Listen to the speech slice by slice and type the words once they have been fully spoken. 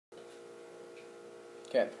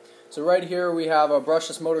Okay, so right here we have a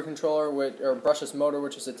brushless motor controller, brushless motor,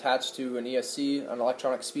 which is attached to an ESC, an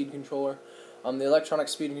electronic speed controller. The electronic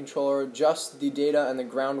speed controller, just the data and the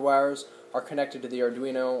ground wires are connected to the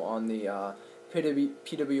Arduino on the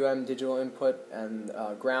PWM digital input and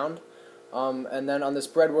ground. And then on this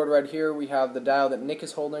breadboard right here we have the dial that Nick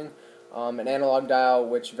is holding, an analog dial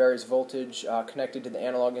which varies voltage connected to the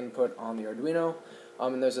analog input on the Arduino.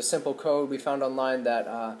 And there's a simple code we found online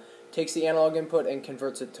that takes the analog input and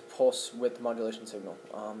converts it to pulse width modulation signal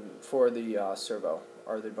for the servo,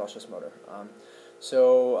 or the brushless motor.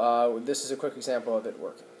 So this is a quick example of it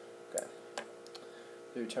working. Okay.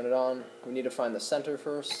 So we turn it on. We need to find the center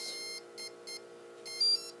first.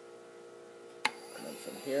 And then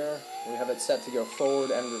from here, we have it set to go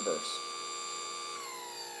forward and reverse.